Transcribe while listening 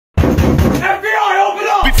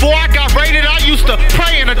Before I got raided, I used to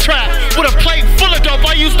pray in a trap. With a plate full of dope,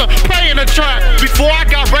 I used to pray in a trap. Before I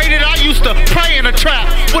got raided, I used to pray in a trap.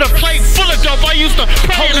 With a plate full of dope, I used to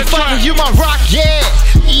pray in a trap. Father, you my rock, yeah.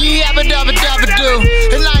 Yabba dabba dabba do.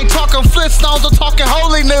 And I ain't talking Flintstones, I'm talking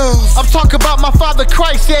holy news. I'm talking about my Father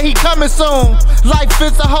Christ, yeah, he coming soon. Life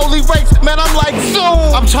is a holy race, man, I'm like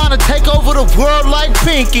soon. I'm trying to take over the world like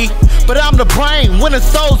Pinky, but I'm the brain, winning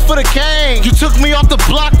souls for the king. You took me off the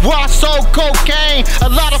block where I sold cocaine, a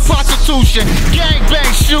lot of prostitution, gang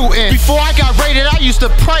bang shooting. Before I got raided, I used to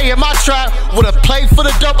pray in my trap. With a plate for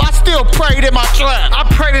the dope, I still prayed in my trap. I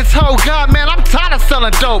pray this whole God, man, I'm tired of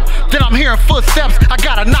selling dope. Then I'm hearing footsteps, I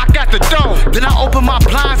gotta knock at the door. Then I open my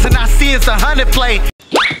blinds and I see it's 100 plate.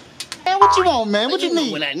 Man, what you want, man? What you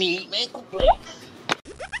need? What I need, man, go play.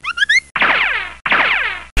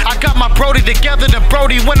 I got my Brody together, then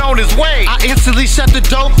Brody went on his way. I instantly shut the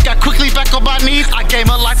dope, got quickly back on my knees. I gave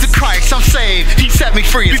my life to Christ, I'm saved, he set me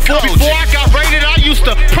free. Before I got raided, I used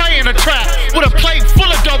to pray in a trap. With a plate full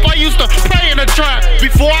of dope, I used to pray in a trap.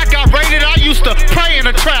 Before I got raided, I used to pray in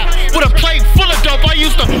a trap. With a plate full of dope, I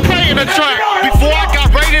used to pray in a trap. Before I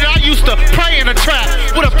got raided, I used to pray in a trap.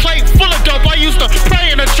 With a plate full of dope, I used to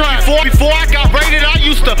pray in a trap. Before I got raided, I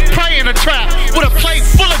used to pray in a trap.